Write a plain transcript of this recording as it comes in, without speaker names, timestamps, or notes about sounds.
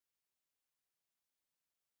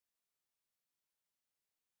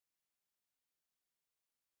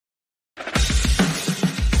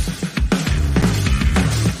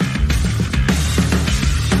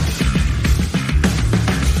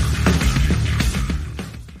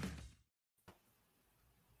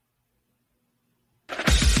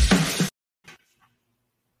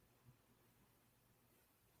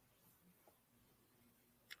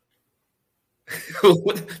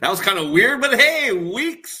That was kind of weird, but hey,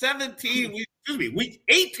 week 17, week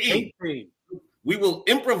 18. We will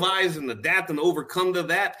improvise and adapt and overcome to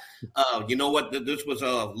that. You know what? This was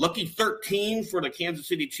a lucky 13 for the Kansas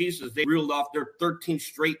City Chiefs as they reeled off their 13th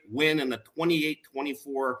straight win in the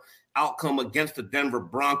 28-24 outcome against the Denver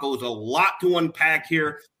Broncos. A lot to unpack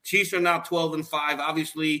here. Chiefs are now 12-5.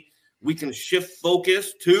 Obviously, we can shift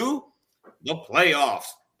focus to the playoffs.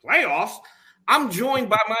 Playoffs? I'm joined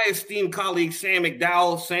by my esteemed colleague, Sam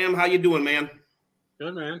McDowell. Sam, how you doing, man?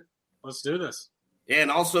 Good, man. Let's do this. And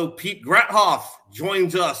also Pete Grathoff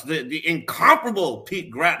joins us, the incomparable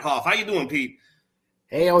Pete Grathoff. How you doing, Pete?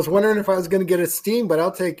 Hey, I was wondering if I was going to get esteemed, but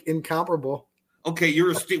I'll take incomparable. Okay,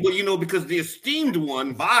 you're esteemed. Well, because the esteemed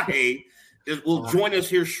one, Vahe, will join us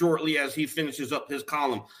here shortly as he finishes up his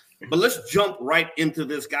column. But let's jump right into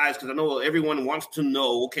this, guys, because I know everyone wants to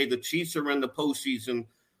know, okay, the Chiefs are in the postseason.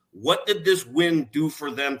 What did this win do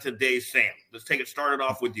for them today, Sam? Let's take it started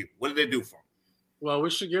off with you. What did they do for them? Well,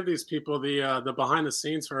 we should give these people the behind the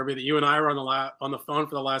scenes, Herbie, that you and I were on the phone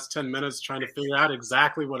for the last 10 minutes trying to figure out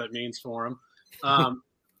exactly what it means for them.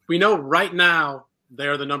 We know right now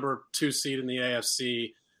they're the number 2 seed in the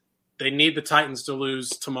AFC. They need the Titans to lose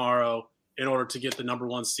tomorrow in order to get the number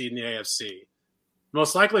 1 seed in the AFC.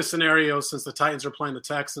 Most likely scenario, since the Titans are playing the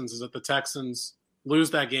Texans, is that the Texans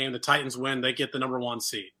lose that game, the Titans win, they get the number 1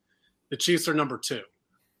 seed. The Chiefs are number 2.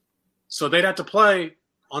 So they'd have to play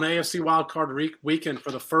on AFC wildcard weekend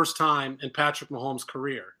for the first time in Patrick Mahomes'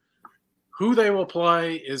 career. Who they will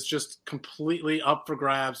play is just completely up for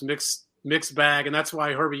grabs, mixed bag, and that's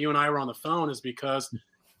why, Herbie, you and I were on the phone, is because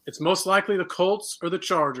it's most likely the Colts or the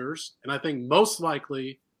Chargers, and I think most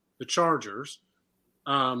likely the Chargers.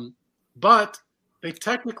 But they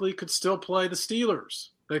technically could still play the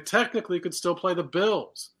Steelers. They technically could still play the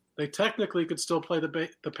Bills. They technically could still play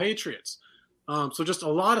the Patriots. So just a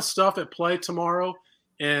lot of stuff at play tomorrow.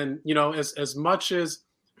 And, as much as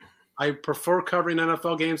I prefer covering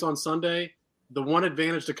NFL games on Sunday, the one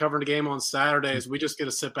advantage to covering a game on Saturday is we just get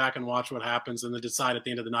to sit back and watch what happens and then decide at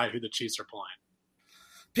the end of the night who the Chiefs are playing.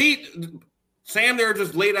 Pete, Sam there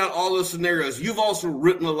just laid out all the scenarios. You've also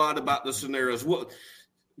written a lot about the scenarios.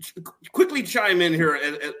 Quickly chime in here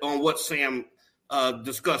on what Sam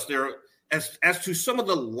discussed there as to some of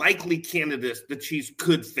the likely candidates the Chiefs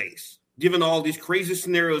could face, given all these crazy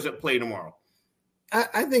scenarios at play tomorrow.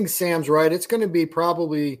 I think Sam's right. It's going to be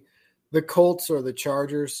probably the Colts or the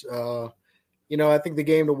Chargers. I think the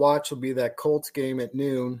game to watch will be that Colts game at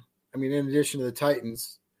noon. I mean, in addition to the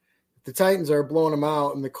Titans. If the Titans are blowing them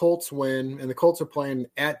out and the Colts win, and the Colts are playing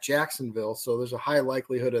at Jacksonville, so there's a high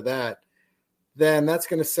likelihood of that, then that's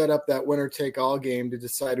going to set up that winner-take-all game to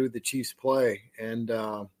decide who the Chiefs play. And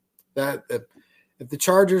if the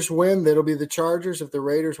Chargers win, that'll be the Chargers. If the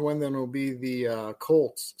Raiders win, then it'll be the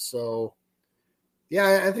Colts. So,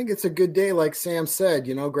 yeah, I think it's a good day, like Sam said.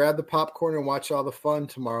 Grab the popcorn and watch all the fun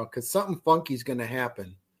tomorrow because something funky is going to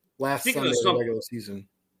happen Sunday of the regular season.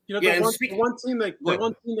 The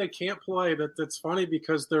one team they can't play that's funny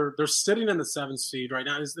because they're sitting in the 7th seed right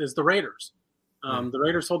now is the Raiders. The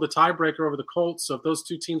Raiders hold the tiebreaker over the Colts, so if those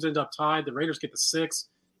two teams end up tied, the Raiders get the 6.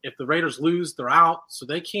 If the Raiders lose, they're out, so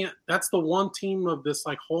they can't. That's the one team of this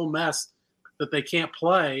whole mess that they can't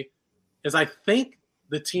play. Is I think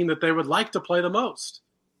the team that they would like to play the most.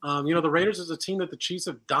 The Raiders is a team that the Chiefs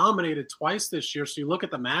have dominated twice this year. So you look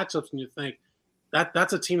at the matchups and you think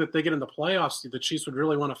that's a team that they get in the playoffs, the Chiefs would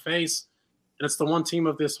really want to face, and it's the one team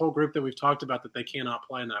of this whole group that we've talked about that they cannot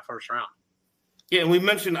play in that first round. Yeah, and we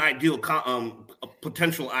mentioned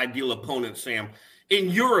potential ideal opponent, Sam. In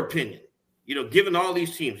your opinion, given all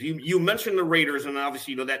these teams, you mentioned the Raiders, and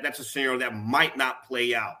obviously, that's a scenario that might not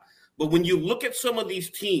play out. But when you look at some of these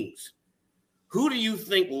teams, who do you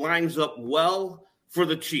think lines up well for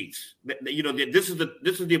the Chiefs? This is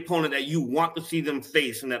the opponent that you want to see them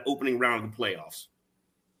face in that opening round of the playoffs.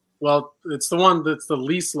 Well, it's the one that's the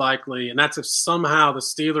least likely, and that's if somehow the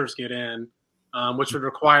Steelers get in. Which would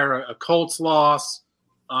require a Colts loss,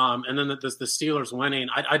 and then the Steelers winning.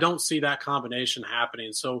 I don't see that combination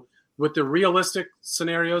happening. So with the realistic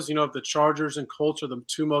scenarios, if the Chargers and Colts are the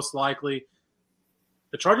two most likely,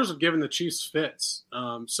 the Chargers have given the Chiefs fits.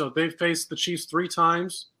 So they've faced the Chiefs 3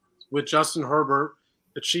 times with Justin Herbert.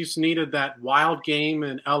 The Chiefs needed that wild game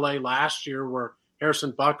in L.A. last year where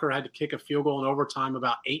Harrison Butker had to kick a field goal in overtime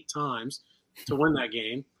about 8 times to win that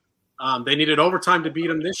game. They needed overtime to beat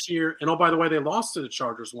them this year. And, oh, by the way, they lost to the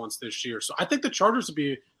Chargers once this year. So I think the Chargers would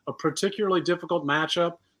be a particularly difficult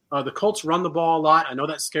matchup. The Colts run the ball a lot. I know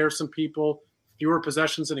that scares some people. Fewer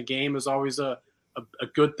possessions in a game is always a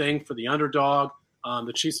good thing for the underdog.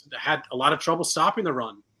 The Chiefs had a lot of trouble stopping the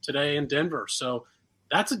run today in Denver. So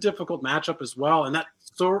That's a difficult matchup as well. And that's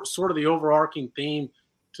sort of the overarching theme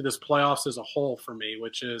to this playoffs as a whole for me,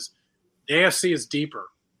 which is the AFC is deeper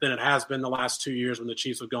than it has been the last 2 years when the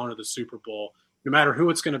Chiefs have gone to the Super Bowl. No matter who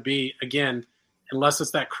it's going to be, again, unless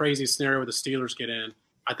it's that crazy scenario where the Steelers get in,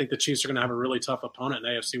 I think the Chiefs are going to have a really tough opponent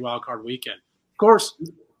in AFC wildcard weekend. Of course,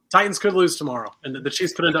 Titans could lose tomorrow, and the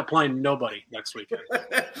Chiefs could end up playing nobody next weekend.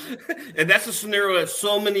 And that's a scenario that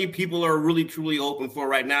so many people are really, truly open for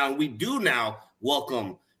right now. And we do now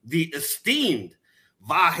welcome the esteemed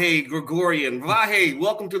Vahe Gregorian. Vahe,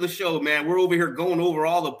 welcome to the show, man. We're over here going over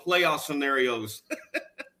all the playoff scenarios.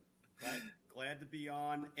 Glad to be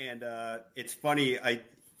on. And it's funny,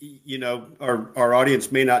 our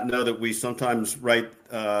audience may not know that we sometimes write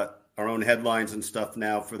our own headlines and stuff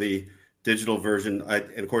now for the digital version.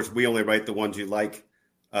 And of course, we only write the ones you like.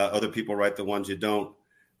 Other people write the ones you don't.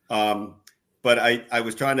 But I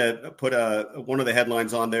was trying to put one of the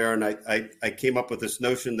headlines on there, and I came up with this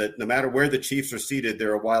notion that no matter where the Chiefs are seated,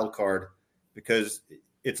 they're a wild card, because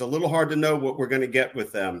it's a little hard to know what we're going to get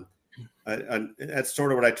with them. And that's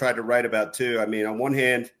sort of what I tried to write about too. I mean, on one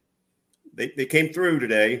hand, they came through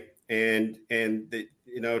today, and they,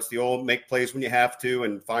 it's the old make plays when you have to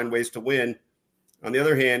and find ways to win. On the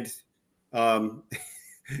other hand,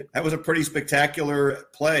 that was a pretty spectacular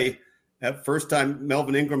play. That first time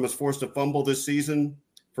Melvin Ingram was forced to fumble this season,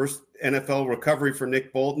 first NFL recovery for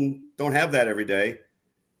Nick Bolton. Don't have that every day.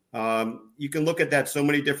 You can look at that so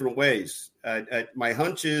many different ways. My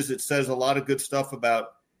hunch is it says a lot of good stuff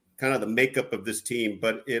about kind of the makeup of this team,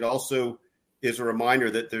 but it also is a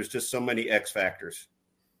reminder that there's just so many X factors.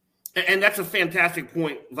 And that's a fantastic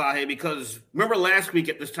point, Vahe, because remember last week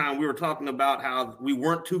at this time, we were talking about how we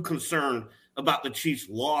weren't too concerned about the Chiefs'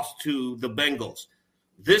 loss to the Bengals.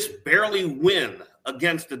 This barely win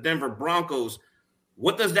against the Denver Broncos,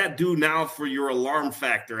 what does that do now for your alarm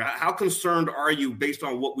factor? How concerned are you based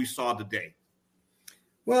on what we saw today?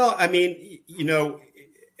 Well, I mean,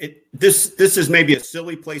 this is maybe a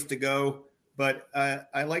silly place to go, but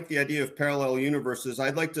I like the idea of parallel universes.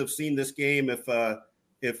 I'd like to have seen this game if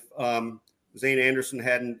Zane Anderson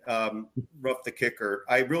hadn't roughed the kicker.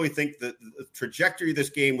 I really think that the trajectory of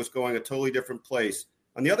this game was going a totally different place.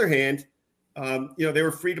 On the other hand, they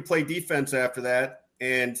were free to play defense after that.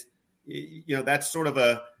 And, that's sort of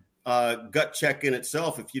a gut check in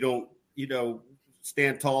itself if you don't,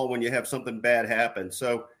 stand tall when you have something bad happen.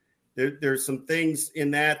 So there's some things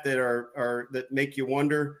in that are that make you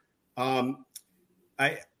wonder.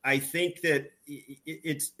 I think that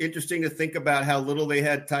it's interesting to think about how little they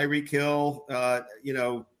had Tyreek Hill,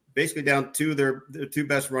 basically down to their two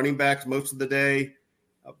best running backs most of the day.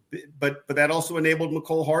 But that also enabled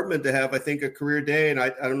McCole Hardman to have, I think, a career day. And I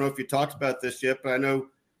don't know if you talked about this yet, but I know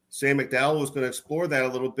Sam McDowell was going to explore that a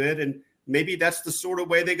little bit. And maybe that's the sort of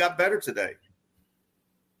way they got better today.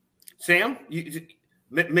 Sam,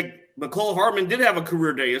 McCole Hardman did have a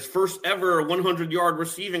career day, his first ever 100-yard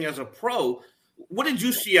receiving as a pro. What did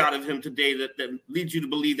you see out of him today that leads you to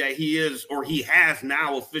believe that he is, or he has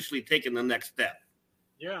now officially taken the next step?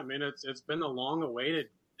 Yeah, I mean, it's been a long-awaited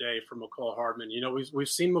day for McCole Hardman. We've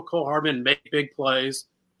seen McCole Hardman make big plays.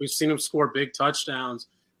 We've seen him score big touchdowns.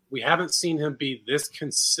 We haven't seen him be this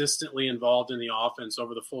consistently involved in the offense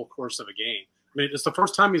over the full course of a game. I mean, it's the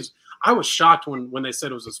first time I was shocked when they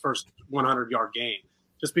said it was his first 100-yard game,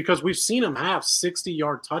 just because we've seen him have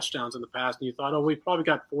 60-yard touchdowns in the past, and you thought, we probably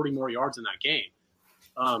got 40 more yards in that game.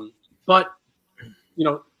 But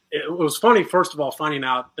it was funny, first of all, finding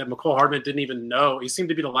out that McCole Hardman didn't even know. He seemed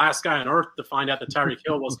to be the last guy on earth to find out that Tyreek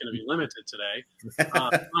Hill was going to be limited today.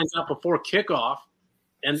 Finds out before kickoff,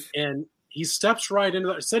 and he steps right into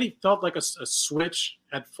that. He said he felt like a switch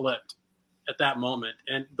had flipped at that moment.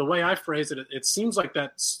 And the way I phrase it, it seems like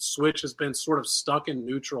that switch has been sort of stuck in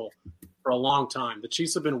neutral for a long time. The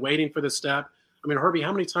Chiefs have been waiting for this step. I mean, Herbie,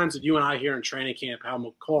 how many times did you and I hear in training camp how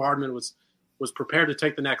McCole Hardman was prepared to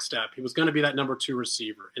take the next step? He was going to be that number 2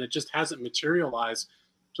 receiver, and it just hasn't materialized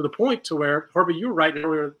to the point to where, Herbie, you were writing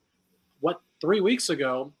earlier, 3 weeks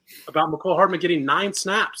ago, about McCole Hardman getting 9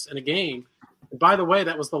 snaps in a game. And by the way,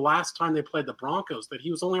 that was the last time they played the Broncos, that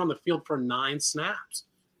he was only on the field for 9 snaps.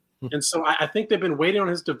 And so I think they've been waiting on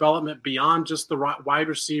his development beyond just the wide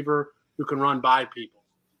receiver who can run by people.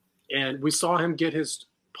 And we saw him get his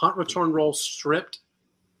punt return role stripped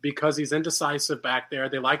because he's indecisive back there.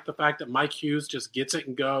 They like the fact that Mike Hughes just gets it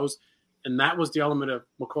and goes. And that was the element of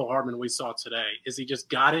McCole Hardman we saw today, is he just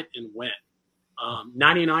got it and went.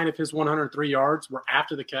 99 of his 103 yards were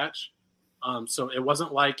after the catch. So it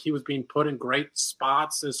wasn't like he was being put in great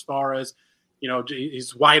spots as far as,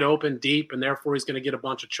 he's wide open deep and therefore he's going to get a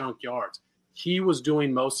bunch of chunk yards. He was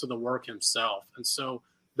doing most of the work himself. And so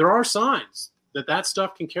there are signs that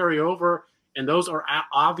stuff can carry over, and those are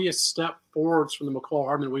obvious step forwards from the McCall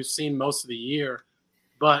Hardman we've seen most of the year.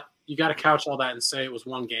 But you got to couch all that and say it was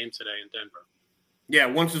one game today in Denver. Yeah,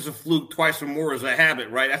 once is a fluke, twice or more is a habit,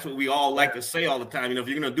 right? That's what we all like to say all the time. If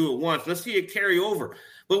you're going to do it once, let's see it carry over.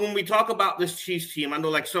 But when we talk about this Chiefs team, I know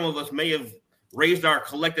like some of us may have raised our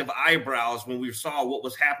collective eyebrows when we saw what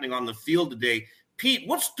was happening on the field today. Pete,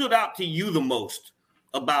 what stood out to you the most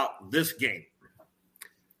about this game?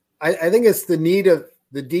 I think it's the need of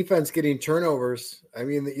the defense getting turnovers. I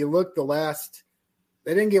mean, you look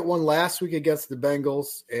they didn't get one last week against the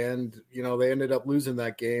Bengals, and, they ended up losing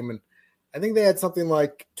that game. And I think they had something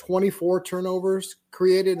like 24 turnovers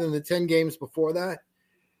created in the 10 games before that.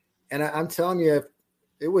 And I'm telling you, if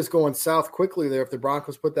it was going south quickly there, if the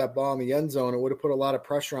Broncos put that ball in the end zone, it would have put a lot of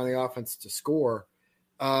pressure on the offense to score.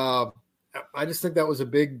 I just think that was a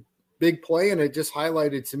big play, and it just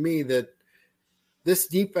highlighted to me that this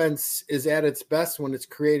defense is at its best when it's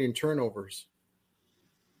creating turnovers.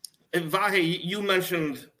 And Vahe, you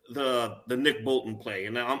mentioned the Nick Bolton play,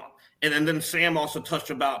 and then Sam also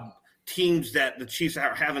touched about teams that the Chiefs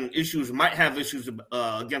are having issues, might have issues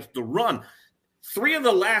against the run. 3 of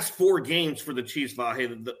the last 4 games for the Chiefs,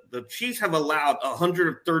 Vahe, the Chiefs have allowed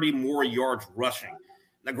 130 more yards rushing.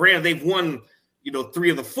 Now, granted, they've won, 3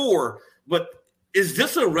 of the 4, but is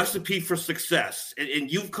this a recipe for success?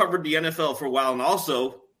 And you've covered the NFL for a while, and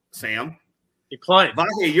also, Sam,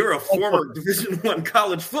 Vahe, you're a former Division I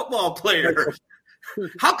college football player.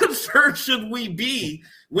 How concerned should we be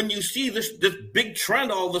when you see this big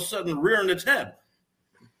trend all of a sudden rearing its head?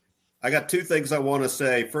 I got 2 things I want to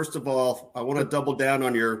say. First of all, I want to double down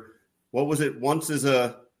on your, what was it? Once is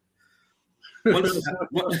a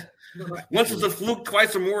fluke,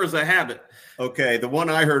 twice or more is a habit. Okay. The one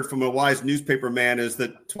I heard from a wise newspaper man is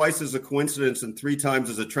that twice is a coincidence and 3 times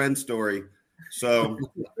is a trend story. So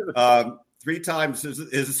 3 times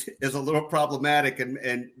is a little problematic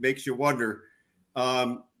and makes you wonder.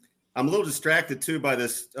 I'm a little distracted too by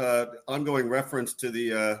this ongoing reference to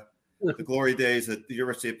the glory days at the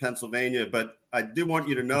University of Pennsylvania, but I do want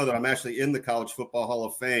you to know that I'm actually in the College Football Hall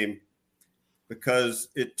of Fame, because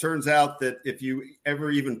it turns out that if you ever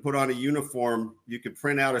even put on a uniform, you could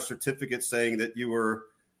print out a certificate saying that you were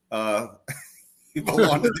you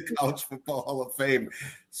belong to the College Football Hall of Fame.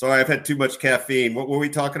 Sorry, I've had too much caffeine. What were we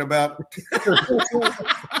talking about?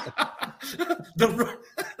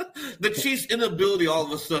 The Chiefs' inability all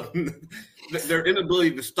of a sudden, their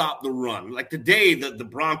inability to stop the run. Like today, the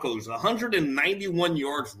Broncos, 191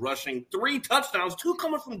 yards rushing, 3 touchdowns, 2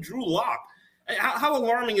 coming from Drew Lock. How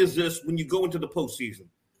alarming is this when you go into the postseason?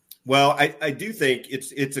 Well, I do think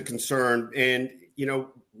it's a concern. And,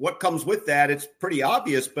 what comes with that, it's pretty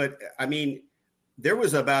obvious. But, I mean, there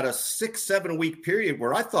was about a 6-7 week period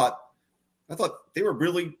where I thought they were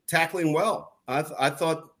really tackling well. I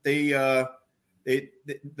thought the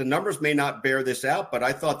numbers may not bear this out, but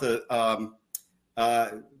I thought the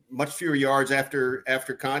much fewer yards after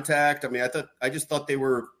contact. I mean, I just thought they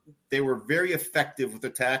were very effective with the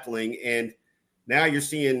tackling, and now you're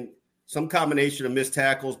seeing some combination of missed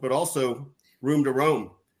tackles, but also room to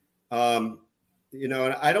roam. And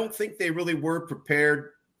I don't think they really were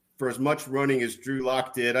prepared for as much running as Drew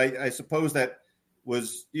Lock did. I suppose that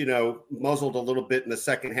was muzzled a little bit in the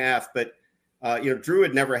second half, but. Drew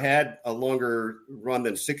had never had a longer run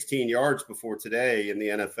than 16 yards before today in the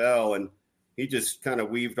NFL, and he just kind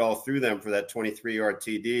of weaved all through them for that 23-yard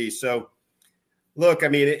TD. So, look, I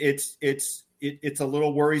mean, it's a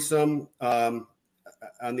little worrisome. On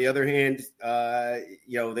the other hand,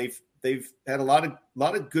 they've had a lot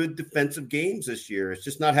of good defensive games this year. It's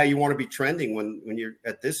just not how you want to be trending when you're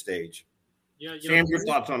at this stage. Yeah, Sam, your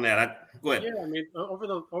thoughts on that? Go ahead. Yeah, I mean, over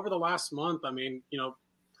the last month, I mean,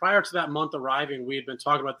 prior to that month arriving, we had been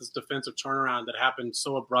talking about this defensive turnaround that happened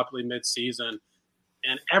so abruptly mid-season.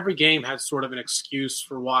 And every game had sort of an excuse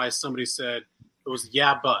for why somebody said it was,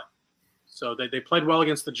 yeah, but. So they played well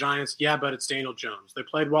against the Giants. Yeah, but it's Daniel Jones. They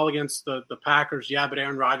played well against the Packers. Yeah, but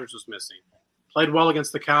Aaron Rodgers was missing. Played well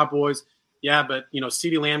against the Cowboys. Yeah, but,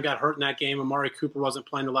 CeeDee Lamb got hurt in that game. Amari Cooper wasn't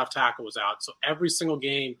playing. The left tackle was out. So every single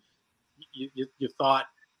game you thought,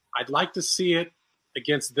 I'd like to see it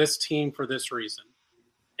against this team for this reason.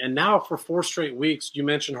 And now for 4 straight weeks, you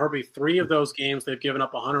mentioned, Herbie, 3 of those games they've given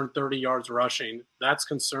up 130 yards rushing. That's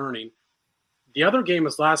concerning. The other game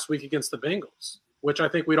was last week against the Bengals, which I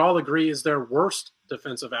think we'd all agree is their worst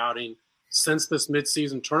defensive outing since this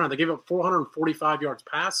midseason turnaround. They gave up 445 yards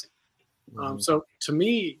passing. So to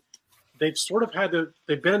me, they've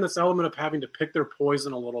been in this element of having to pick their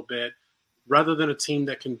poison a little bit rather than a team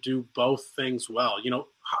that can do both things well.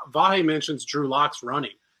 Vahe mentions Drew Lock's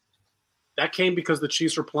running. that came because the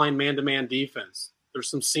Chiefs were playing man-to-man defense. There's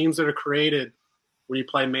some seams that are created when you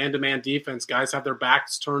play man-to-man defense. Guys have their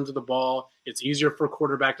backs turned to the ball. It's easier for a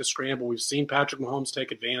quarterback to scramble. We've seen Patrick Mahomes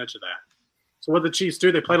take advantage of that. So what did the Chiefs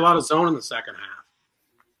do? They played a lot of zone in the second half.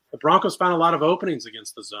 The Broncos found a lot of openings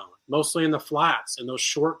against the zone, mostly in the flats and those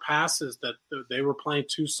short passes that they were playing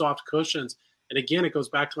too soft cushions. And again, it goes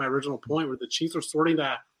back to my original point where the Chiefs are sorting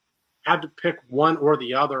that, have to pick one or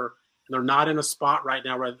the other, and they're not in a spot right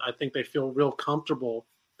now where I think they feel real comfortable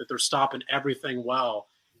that they're stopping everything well.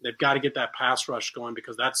 They've got to get that pass rush going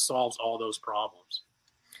because that solves all those problems.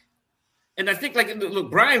 And I think, look,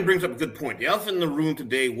 Brian brings up a good point. The elephant in the room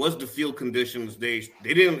today was the field conditions. They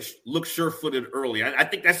didn't look sure-footed early. I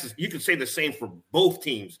think you could say the same for both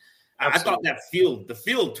teams. Absolutely. I thought the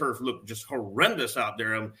field turf looked just horrendous out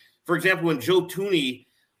there. For example, when Joe Tooney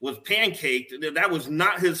was pancaked, that was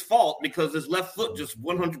not his fault because his left foot just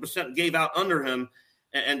 100% gave out under him,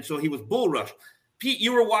 and so he was bull rushed. Pete,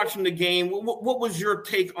 you were watching the game. What was your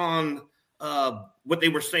take on what they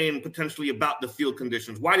were saying potentially about the field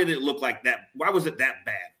conditions? Why did it look like that? Why was it that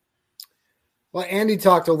bad? Well, Andy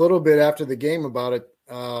talked a little bit after the game about it.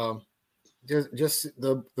 Just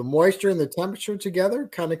the moisture and the temperature together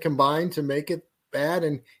kind of combined to make it bad.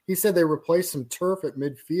 And he said they replaced some turf at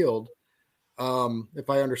midfield, if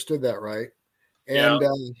I understood that right. And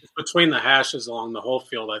between the hashes along the whole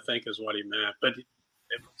field, I think is what he meant. But it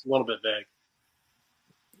was a little bit vague.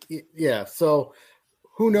 Yeah, so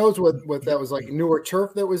who knows what that was like? Newer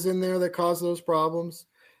turf that was in there that caused those problems.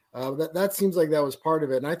 That seems like that was part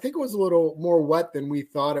of it. And I think it was a little more wet than we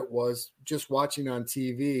thought it was just watching on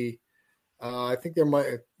TV. I think there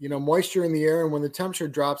might, moisture in the air. And when the temperature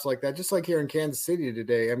drops like that, just like here in Kansas City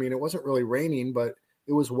today, I mean, it wasn't really raining, but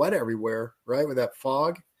it was wet everywhere, right? With that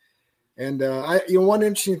fog. And one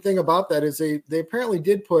interesting thing about that is they apparently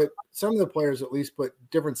did some of the players at least put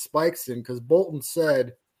different spikes in, because Bolton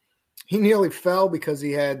said he nearly fell because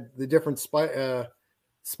he had the different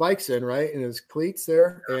spikes in, right, in his cleats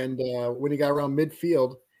there. And when he got around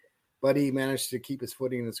midfield, but he managed to keep his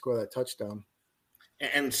footing and score that touchdown.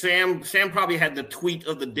 And Sam probably had the tweet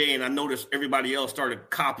of the day, and I noticed everybody else started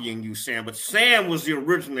copying you, Sam. But Sam was the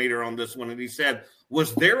originator on this one, and he said,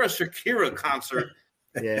 "Was there a Shakira concert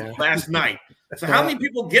last night?" So how many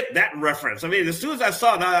people get that reference? I mean, as soon as I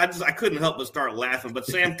saw it, I couldn't help but start laughing. But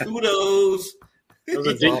Sam, kudos. It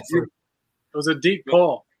was a deep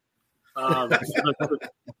pull to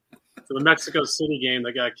the Mexico City game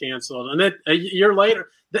that got canceled. And then a year later,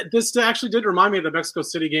 this actually did remind me of the Mexico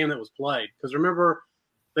City game that was played. Because remember,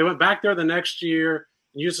 they went back there the next year,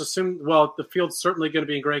 and you just assumed, well, the field's certainly going to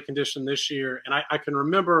be in great condition this year. And I can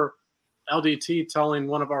remember LDT telling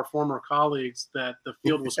one of our former colleagues that the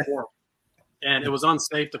field was horrible and it was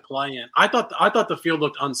unsafe to play in. I thought the field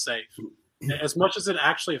looked unsafe. As much as it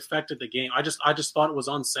actually affected the game, I just thought it was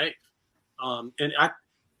unsafe. To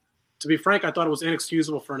be frank, I thought it was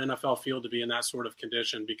inexcusable for an NFL field to be in that sort of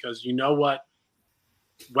condition, because you know what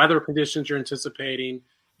weather conditions you're anticipating,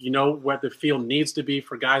 what the field needs to be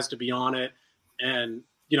for guys to be on it. And,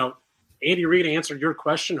 Andy Reid answered your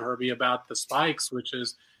question, Herbie, about the spikes, which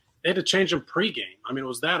is they had to change them pregame. I mean, it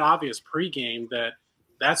was that obvious pregame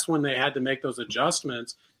that's when they had to make those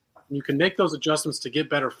adjustments. And you can make those adjustments to get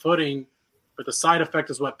better footing, but the side effect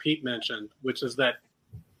is what Pete mentioned, which is that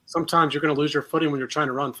sometimes you're going to lose your footing when you're trying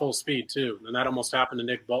to run full speed too. And that almost happened to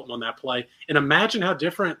Nick Bolton on that play. And imagine how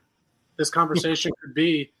different this conversation could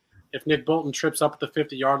be if Nick Bolton trips up at the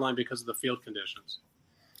 50-yard line because of the field conditions.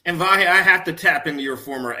 And Vahe, I have to tap into your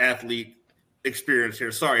former athlete experience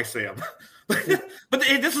here. Sorry, Sam. But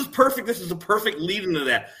this is perfect. This is a perfect lead into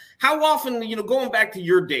that. How often, going back to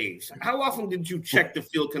your days, how often did you check the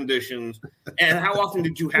field conditions, and how often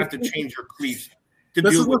did you have to change your cleats to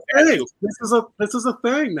deal with that? This is a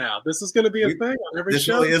thing now. This is going to be a thing on every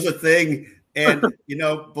show. This really is a thing. And,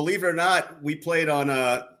 believe it or not, we played on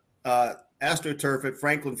AstroTurf at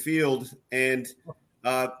Franklin Field, and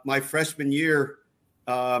my freshman year,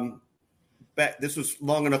 this was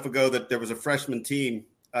long enough ago that there was a freshman team.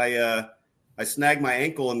 I snagged my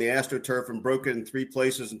ankle in the AstroTurf and broke it in 3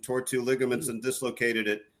 places and tore 2 ligaments and dislocated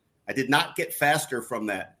it. I did not get faster from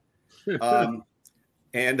that.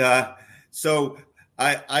 So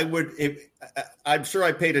I'm sure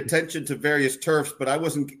I paid attention to various turfs, but I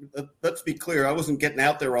wasn't, let's be clear, I wasn't getting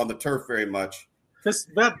out there on the turf very much.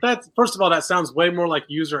 That first of all, that sounds way more like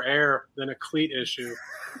user error than a cleat issue.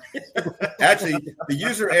 Actually, the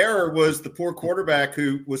user error was the poor quarterback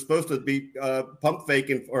who was supposed to be pump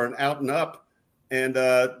faking for an out and up and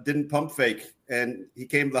didn't pump fake. And he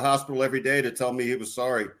came to the hospital every day to tell me he was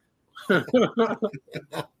sorry.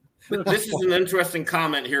 This is an interesting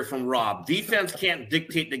comment here from Rob. Defense can't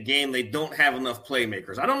dictate the game. They don't have enough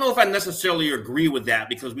playmakers. I don't know if I necessarily agree with that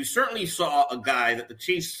because we certainly saw a guy that the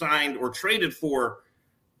Chiefs signed or traded for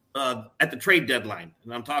at the trade deadline.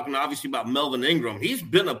 And I'm talking obviously about Melvin Ingram. He's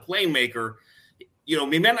been a playmaker. He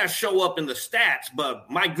may not show up in the stats, but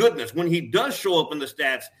my goodness, when he does show up in the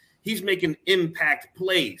stats, he's making impact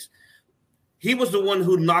plays. He was the one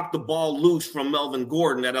who knocked the ball loose from Melvin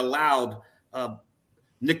Gordon that allowed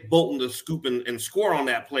Nick Bolton to scoop and score on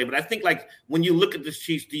that play. But I think, like, when you look at this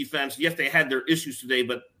Chiefs defense, yes, they had their issues today,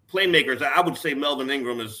 but playmakers, I would say Melvin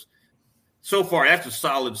Ingram is, so far, that's a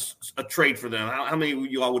solid trade for them. How many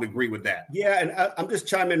of you all would agree with that? Yeah, and I'm just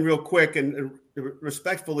chiming in real quick and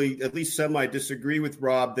respectfully, at least semi-disagree with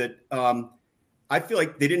Rob that I feel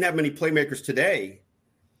like they didn't have many playmakers today.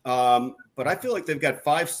 But I feel like they've got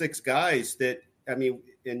 5-6 guys that,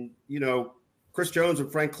 Chris Jones and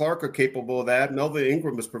Frank Clark are capable of that. Melvin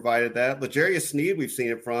Ingram has provided that. L'Jarius Sneed, we've seen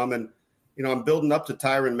it from. And, I'm building up to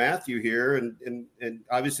Tyrann Mathieu here. And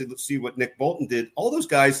obviously, let's see what Nick Bolton did. All those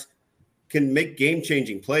guys can make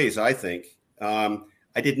game-changing plays, I think. I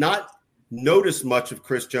did not notice much of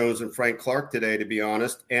Chris Jones and Frank Clark today, to be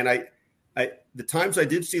honest. And the times I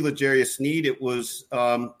did see L'Jarius Sneed,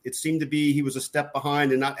 it seemed to be he was a step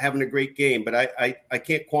behind and not having a great game. But I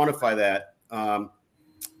can't quantify that.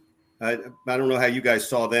 I don't know how you guys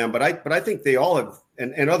saw them, but I think they all have,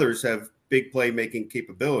 and others have big playmaking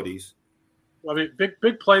capabilities. Well,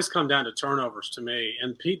 big plays come down to turnovers to me.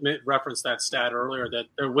 And Pete referenced that stat earlier that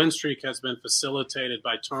their win streak has been facilitated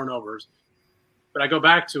by turnovers. But I go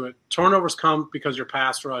back to it. Turnovers come because your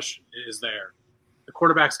pass rush is there. The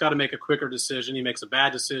quarterback's got to make a quicker decision. He makes a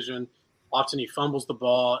bad decision. Often he fumbles the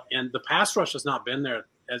ball. And the pass rush has not been there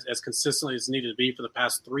as consistently as needed to be for the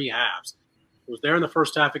past 3 halves. It was there in the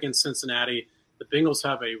first half against Cincinnati. The Bengals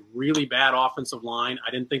have a really bad offensive line.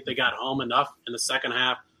 I didn't think they got home enough in the second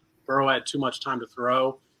half. Burrow had too much time to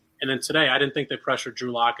throw. And then today, I didn't think they pressured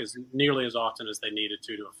Drew Lock nearly as often as they needed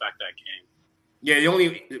to affect that game.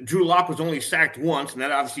 Yeah, Drew Lock was only sacked once, and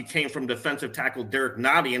that obviously came from defensive tackle Derek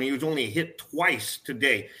Nottie, and he was only hit twice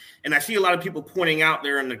today. And I see a lot of people pointing out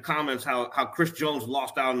there in the comments how Chris Jones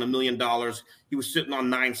lost out on $1 million. He was sitting on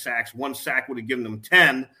 9 sacks. 1 sack would have given him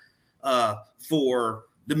 10 for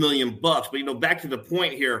the $1 million. But back to the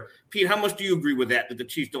point here, Pete, how much do you agree with that the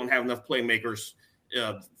Chiefs don't have enough playmakers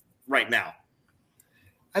right now?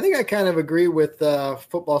 I think I kind of agree with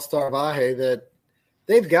football star Vahe that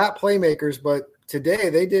they've got playmakers, but today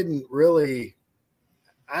they didn't really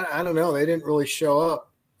I don't know, they didn't really show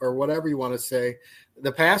up, or whatever you want to say.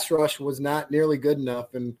 The pass rush was not nearly good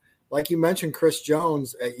enough. And like you mentioned, Chris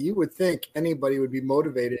Jones, you would think anybody would be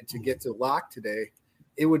motivated to get to Lock today.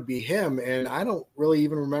 It would be him, and I don't really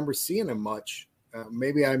even remember seeing him much.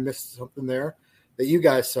 Maybe I missed something there that you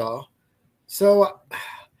guys saw. So,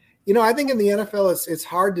 I think in the NFL, it's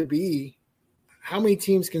hard to be – how many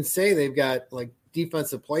teams can say they've got, like,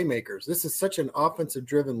 defensive playmakers? This is such an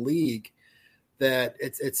offensive-driven league that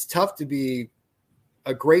it's tough to be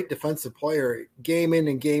a great defensive player game in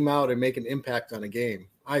and game out and make an impact on a game,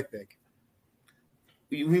 I think.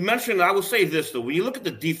 We mentioned – I will say this, though. When you look at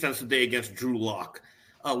the defense today against Drew Lock,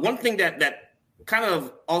 one thing that kind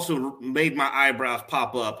of also made my eyebrows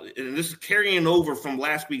pop up, and this is carrying over from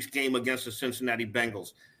last week's game against the Cincinnati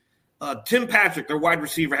Bengals. Tim Patrick, their wide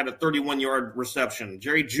receiver, had a 31-yard reception.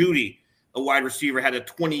 Jerry Jeudy, a wide receiver, had a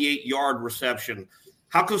 28-yard reception.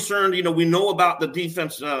 How concerned, we know about the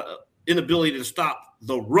defense inability to stop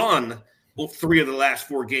the run 3 of the last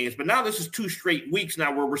 4 games, but now this is 2 straight weeks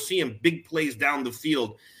now where we're seeing big plays down the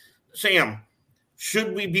field. Sam,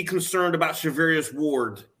 should we be concerned about Charvarius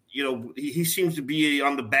Ward? He seems to be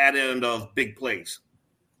on the bad end of big plays.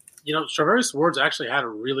 Charvarius Ward's actually had a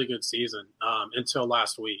really good season until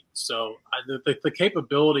last week. So the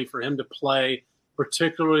capability for him to play,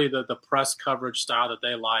 particularly the press coverage style that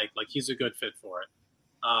they like he's a good fit for it.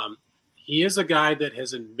 He is a guy that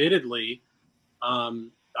has admittedly,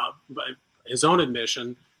 his own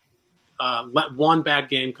admission, let one bad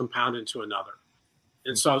game compound into another.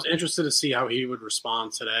 And so I was interested to see how he would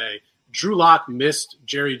respond today. Drew Lock missed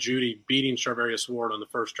Jerry Jeudy beating Charvarius Ward on the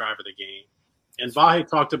first drive of the game. And Vahe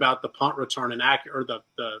talked about the punt return and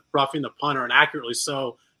the roughing the punter, and accurately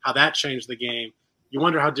so, how that changed the game. You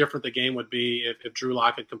wonder how different the game would be if Drew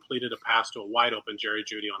Lock had completed a pass to a wide open Jerry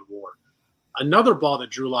Jeudy on Ward. Another ball that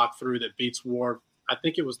Drew Lock threw that beats Ward, I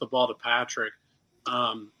think it was the ball to Patrick.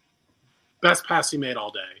 Best pass he made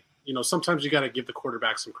all day. Sometimes you got to give the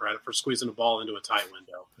quarterback some credit for squeezing the ball into a tight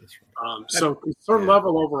window. That's right. So concern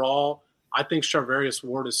level overall, I think Charvarius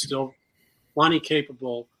Ward is still plenty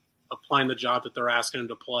capable of playing the job that they're asking him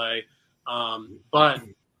to play. But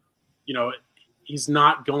he's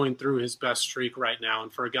not going through his best streak right now.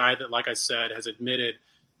 And for a guy that, like I said, has admitted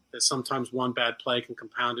that sometimes one bad play can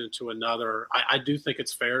compound into another, I do think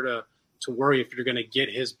it's fair to worry if you're going to get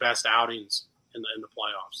his best outings in the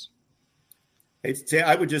playoffs. Hey,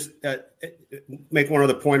 I would just make one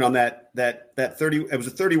other point on that 30. It was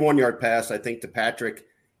a 31-yard pass, I think, to Patrick.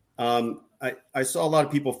 I saw a lot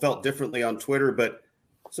of people felt differently on Twitter, but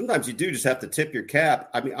sometimes you do just have to tip your cap.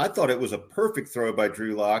 I mean, I thought it was a perfect throw by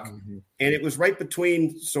Drew Lock, and it was right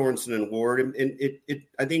between Sorensen and Ward. And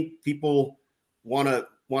I think people want to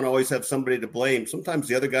always have somebody to blame. Sometimes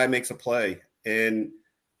the other guy makes a play, and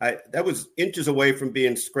that was inches away from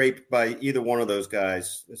being scraped by either one of those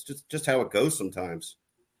guys. It's just how it goes sometimes.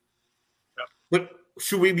 But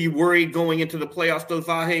should we be worried going into the playoffs, though,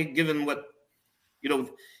 Vahe, given what,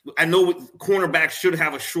 I know cornerbacks should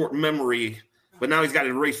have a short memory, but now he's got to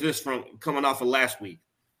erase this from coming off of last week.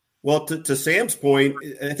 Well, to Sam's point,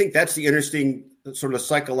 I think that's the interesting sort of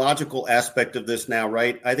psychological aspect of this now,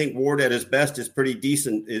 right? I think Ward at his best is pretty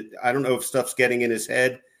decent. I don't know if stuff's getting in his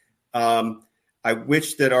head. I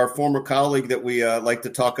wish that our former colleague that we like to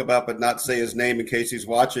talk about but not say his name in case he's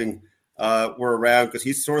watching were around, because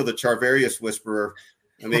he's sort of the Charvarius whisperer.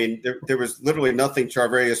 I mean, there was literally nothing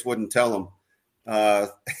Charvarius wouldn't tell him. I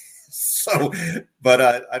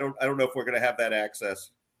don't know if we're going to have that access.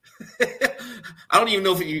 I don't even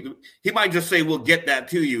know if he might just say, we'll get that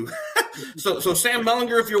to you. So Sam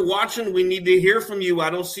Mellinger, if you're watching, we need to hear from you. I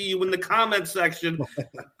don't see you in the comment section.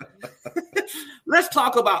 Let's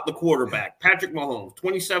talk about the quarterback, Patrick Mahomes,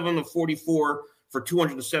 27 of 44 for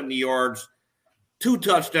 270 yards, 2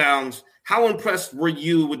 touchdowns. How impressed were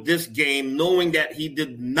you with this game, knowing that he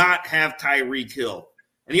did not have Tyreek Hill?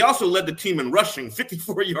 And he also led the team in rushing,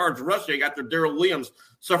 54 yards rushing after Darrell Williams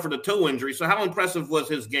suffered a toe injury. So how impressive was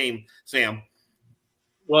his game, Sam?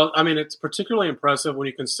 Well, I mean, it's particularly impressive when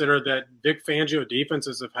you consider that Vic Fangio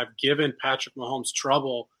defenses have given Patrick Mahomes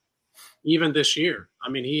trouble even this year. I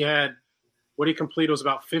mean, what he completed was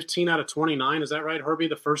about 15 out of 29. Is that right, Herbie?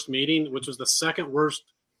 The first meeting, which was the second worst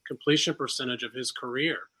completion percentage of his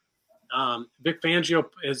career. Vic Fangio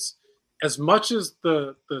is, as much as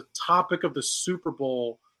the topic of the Super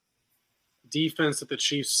Bowl defense that the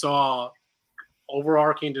Chiefs saw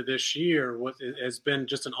overarching to this year has been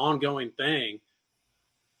just an ongoing thing.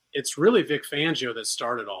 It's really Vic Fangio that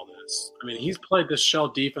started all this. I mean, he's played this shell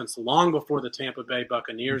defense long before the Tampa Bay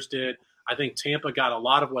Buccaneers did. I think Tampa got a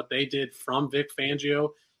lot of what they did from Vic Fangio,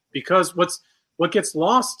 because what gets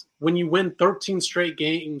lost when you win 13 straight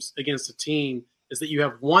games against a team is that you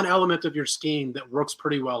have one element of your scheme that works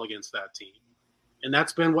pretty well against that team. And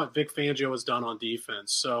that's been what Vic Fangio has done on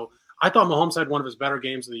defense. So I thought Mahomes had one of his better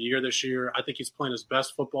games of the year this year. I think he's playing his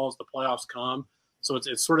best football as the playoffs come. So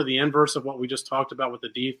it's sort of the inverse of what we just talked about with the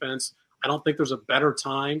defense. I don't think there's a better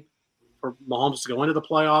time for Mahomes to go into the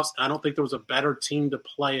playoffs. I don't think there was a better team to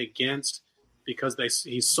play against, because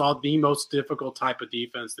he saw the most difficult type of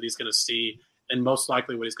defense that he's going to see, and most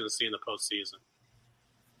likely what he's going to see in the postseason.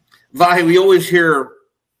 Vahe, we always hear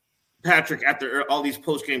Patrick after all these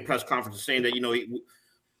post-game press conferences saying that,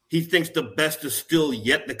 he thinks the best is still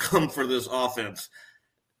yet to come for this offense.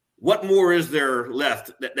 What more is there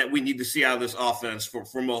left that we need to see out of this offense for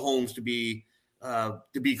Mahomes to be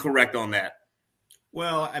correct on that?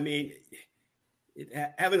 Well, I mean,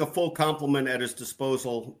 having a full complement at his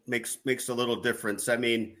disposal makes a little difference. I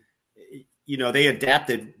mean, they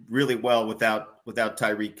adapted really well without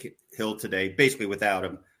Tyreek Hill today, basically without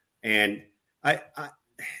him. And I'd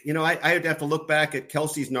have to look back at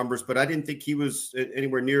Kelsey's numbers, but I didn't think he was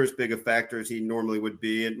anywhere near as big a factor as he normally would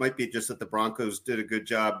be. It might be just that the Broncos did a good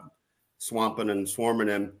job swamping and swarming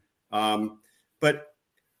him. But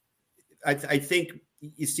I think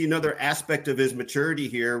you see another aspect of his maturity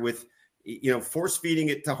here with, force feeding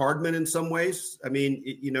it to Hardman in some ways. I mean,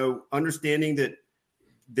 understanding that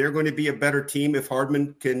they're going to be a better team if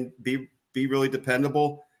Hardman can be really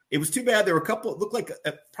dependable. It was too bad. There were it looked like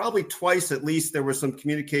probably twice at least there were some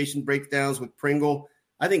communication breakdowns with Pringle.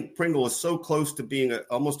 I think Pringle is so close to being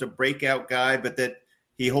almost a breakout guy, but that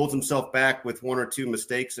he holds himself back with one or two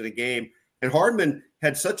mistakes in a game. And Hardman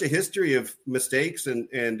had such a history of mistakes and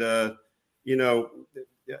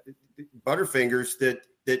Butterfingers that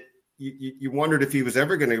you wondered if he was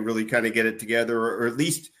ever going to really kind of get it together or at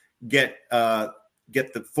least get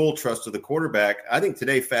the full trust of the quarterback. I think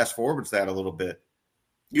today fast forwards that a little bit.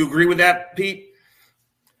 You agree with that, Pete?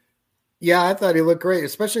 Yeah, I thought he looked great,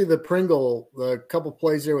 especially the couple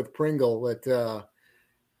plays there with Pringle that,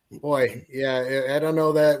 I don't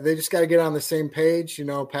know that they just got to get on the same page.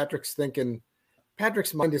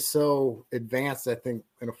 Patrick's mind is so advanced, I think,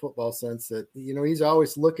 in a football sense that, he's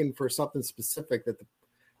always looking for something specific that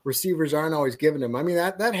receivers aren't always giving him. I mean,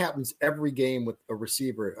 that happens every game with a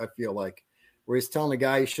receiver, I feel like, where he's telling the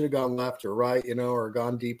guy he should have gone left or right, or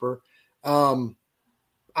gone deeper. I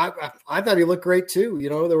thought he looked great too.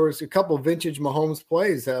 There was a couple of vintage Mahomes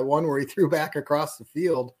plays. One where he threw back across the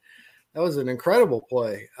field. That was an incredible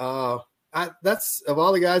play. That's of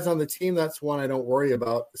all the guys on the team, that's one I don't worry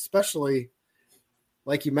about, especially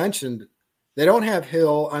like you mentioned, they don't have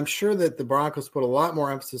Hill. I'm sure that the Broncos put a lot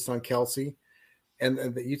more emphasis on Kelsey,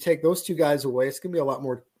 and you take those two guys away, it's going to be a lot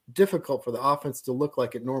more difficult for the offense to look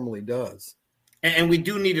like it normally does. And we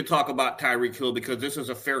do need to talk about Tyreek Hill because this is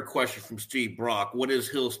a fair question from Steve Brock. What is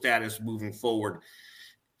Hill's status moving forward?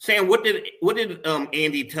 Sam, what did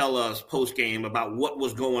Andy tell us post game about what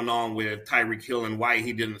was going on with Tyreek Hill and why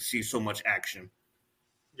he didn't see so much action?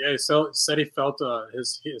 Yeah, he said he felt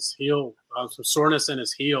his heel, some soreness in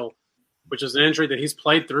his heel, which is an injury that he's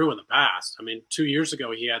played through in the past. I mean, 2 years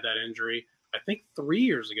ago he had that injury. I think 3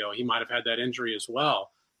 years ago he might have had that injury as well.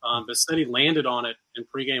 But said he landed on it in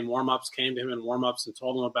pregame warmups, came to him in warmups and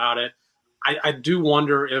told him about it. I do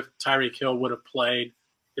wonder if Tyreek Hill would have played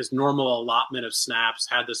his normal allotment of snaps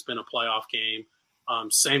had this been a playoff game.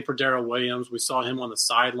 Same for Darrell Williams. We saw him on the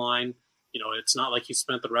sideline. It's not like he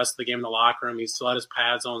spent the rest of the game in the locker room. He still had his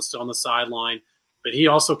pads on, still on the sideline. But he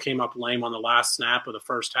also came up lame on the last snap of the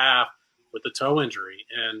first half with the toe injury.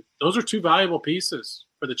 And those are two valuable pieces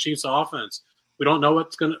for the Chiefs offense. We don't know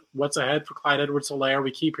what's ahead for Clyde Edwards-Helaire.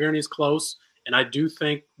 We keep hearing he's close, and I do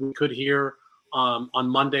think we could hear on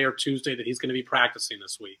Monday or Tuesday that he's going to be practicing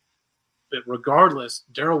this week. But regardless,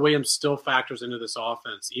 Darrell Williams still factors into this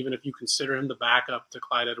offense, even if you consider him the backup to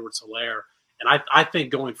Clyde Edwards-Helaire. And I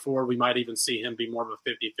think going forward, we might even see him be more of a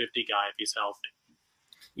 50-50 guy if he's healthy.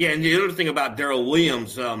 Yeah, and the other thing about Darrell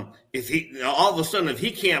Williams, if he all of a sudden if he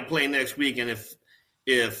can't play next week, and if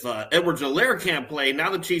Edwards-Helaire can't play,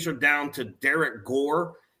 now the Chiefs are down to Derek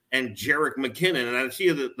Gore and Jerick McKinnon. And I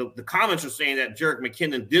see the comments are saying that Jerick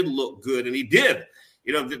McKinnon did look good, and he did.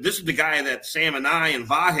 This is the guy that Sam and I and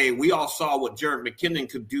Vahe, we all saw what Jerick McKinnon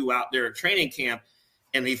could do out there at training camp,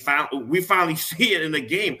 and we finally see it in the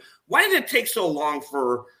game. Why did it take so long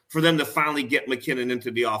for them to finally get McKinnon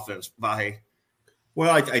into the offense, Vahe? Well,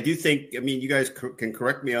 I do think, you guys can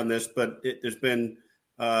correct me on this, but there's been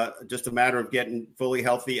just a matter of getting fully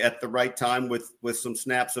healthy at the right time with some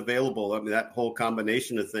snaps available. I mean, that whole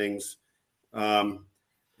combination of things.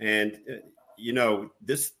 This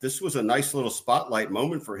was a nice little spotlight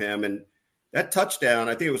moment for him. And that touchdown,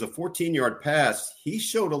 I think it was a 14-yard pass. He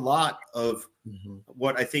showed a lot of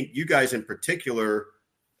what I think you guys in particular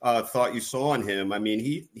thought you saw in him. I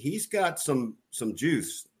mean, he's got some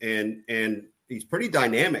juice and he's pretty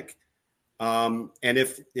dynamic. And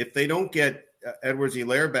if they don't get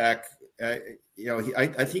Edwards-Helaire back,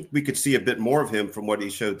 I think we could see a bit more of him from what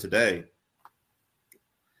he showed today.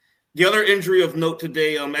 The other injury of note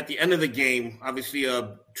today, at the end of the game, obviously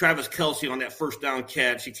Travis Kelce on that first down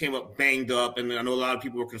catch, he came up banged up, and I know a lot of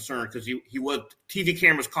people were concerned because TV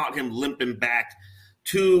cameras caught him limping back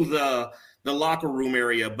to the locker room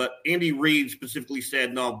area. But Andy Reid specifically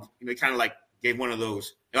said, no, they kind of like gave one of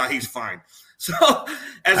those. He's fine. So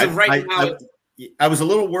as of right now, I was a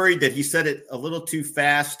little worried that he said it a little too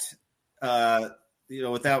fast,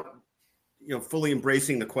 without, fully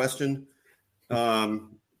embracing the question.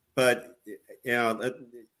 But I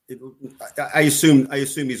assume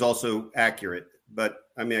he's also accurate. But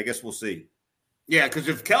I guess we'll see. Yeah, because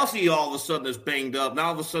if Kelce all of a sudden is banged up, now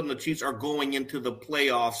all of a sudden the Chiefs are going into the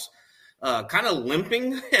playoffs kind of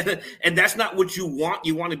limping, and that's not what you want.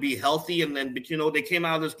 You want to be healthy, but they came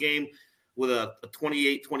out of this game with a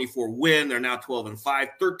 28-24 win. They're now 12-5,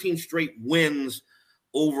 13 straight wins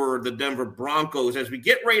over the Denver Broncos. As we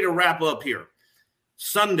get ready to wrap up here,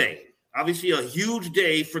 Sunday, obviously a huge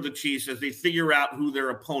day for the Chiefs as they figure out who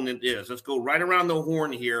their opponent is. Let's go right around the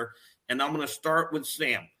horn here, and I'm going to start with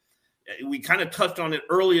Sam. We kind of touched on it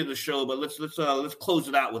earlier in the show, but let's close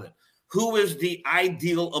it out with it. Who is the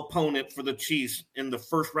ideal opponent for the Chiefs in the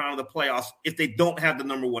first round of the playoffs if they don't have the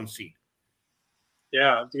number one seed?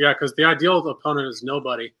 Yeah, because the ideal opponent is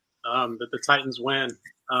nobody. That the Titans win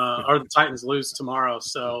or the Titans lose tomorrow.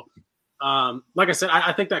 So, like I said,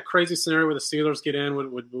 I think that crazy scenario where the Steelers get in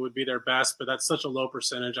would be their best, but that's such a low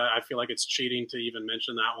percentage. I feel like it's cheating to even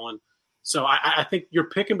mention that one. So I think you're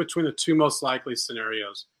picking between the two most likely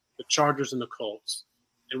scenarios, the Chargers and the Colts.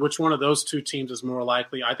 And which one of those two teams is more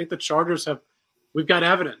likely? I think the Chargers we've got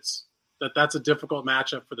evidence that that's a difficult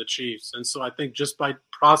matchup for the Chiefs. And so I think just by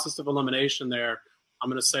process of elimination there, I'm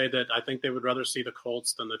going to say that I think they would rather see the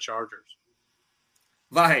Colts than the Chargers.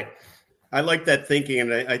 Vahe. I like that thinking,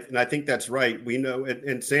 and I think that's right. We know,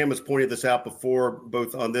 and Sam has pointed this out before,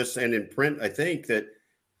 both on this and in print, I think, that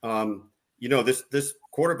This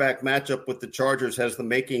quarterback matchup with the Chargers has the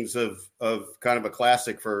makings of kind of a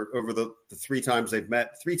classic for over the 3 times they've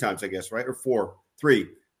met, 3 times, I guess, right? Or 3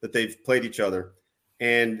 that they've played each other.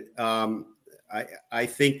 And I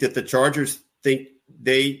think that the Chargers think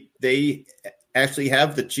they actually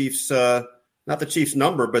have the Chiefs, not the Chiefs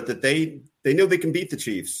number, but that they know they can beat the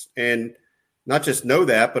Chiefs, and not just know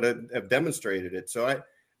that, but have demonstrated it. So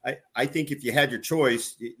I think if you had your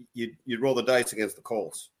choice, you'd roll the dice against the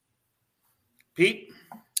Colts. Pete?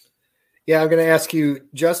 Yeah, I'm going to ask you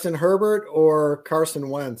Justin Herbert or Carson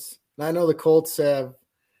Wentz. And I know the Colts have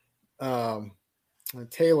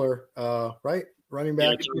Taylor, right? Running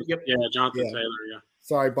back. Yeah, Jonathan Taylor, yeah.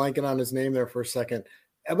 Sorry, blanking on his name there for a second.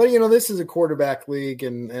 But this is a quarterback league,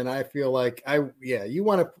 and I feel like you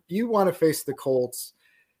want to face the Colts.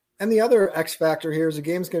 And the other X factor here is the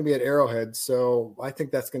game's going to be at Arrowhead, so I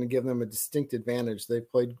think that's going to give them a distinct advantage. They've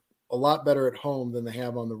played a lot better at home than they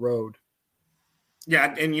have on the road.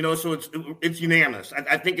 Yeah, and so it's unanimous.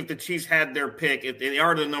 I think if the Chiefs had their pick, if they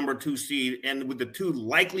are the number 2 seed, and with the 2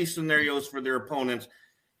 likely scenarios for their opponents,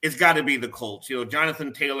 it's got to be the Colts.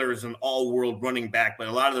 Jonathan Taylor is an all-world running back, but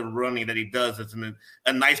a lot of the running that he does is in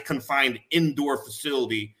a nice confined indoor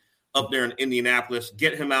facility up there in Indianapolis.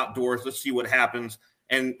 Get him outdoors. Let's see what happens.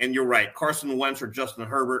 And you're right, Carson Wentz or Justin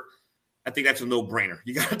Herbert, I think that's a no-brainer.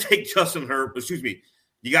 You got to take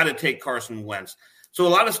you got to take Carson Wentz. So a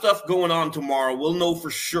lot of stuff going on tomorrow. We'll know for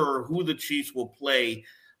sure who the Chiefs will play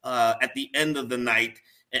at the end of the night.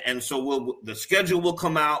 And so the schedule will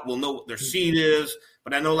come out. We'll know what their seed is.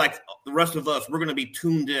 But I know, like the rest of us, we're going to be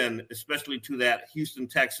tuned in, especially to that Houston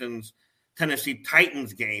Texans, Tennessee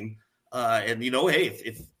Titans game. And, hey,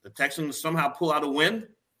 if the Texans somehow pull out a win,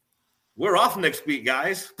 we're off next week,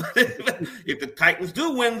 guys. But if the Titans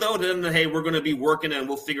do win, though, then, hey, we're going to be working, and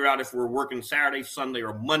we'll figure out if we're working Saturday, Sunday,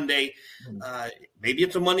 or Monday. Maybe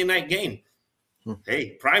it's a Monday night game.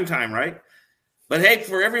 Hey, prime time, right? But, hey,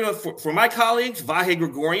 for everyone, for my colleagues, Vahe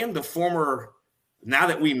Gregorian, the former, now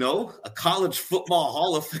that we know, a college football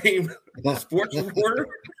Hall of Fame sports reporter,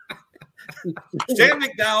 Sam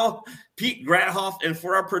McDowell, Pete Grathoff, and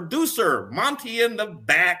for our producer, Monty in the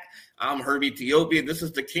back, I'm Herbie Teope. This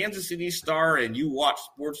is the Kansas City Star, and you watch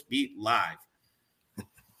Sports Beat Live.